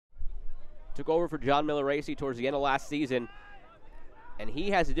took over for John Miller-Racy towards the end of last season, and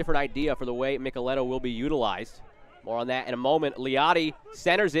he has a different idea for the way Micheletto will be utilized. More on that in a moment. Liotti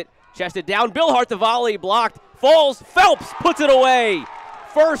centers it, chested down. Bill Hart, the volley blocked, falls. Phelps puts it away.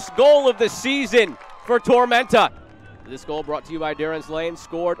 First goal of the season for Tormenta. This goal brought to you by Durance Lane,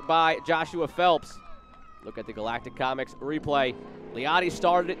 scored by Joshua Phelps. Look at the Galactic Comics replay. Liotti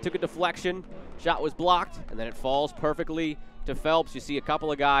started it, took a deflection. Shot was blocked, and then it falls perfectly to Phelps. You see a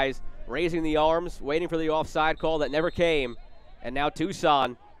couple of guys raising the arms, waiting for the offside call that never came. And now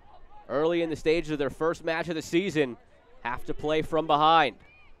Tucson, early in the stage of their first match of the season, have to play from behind.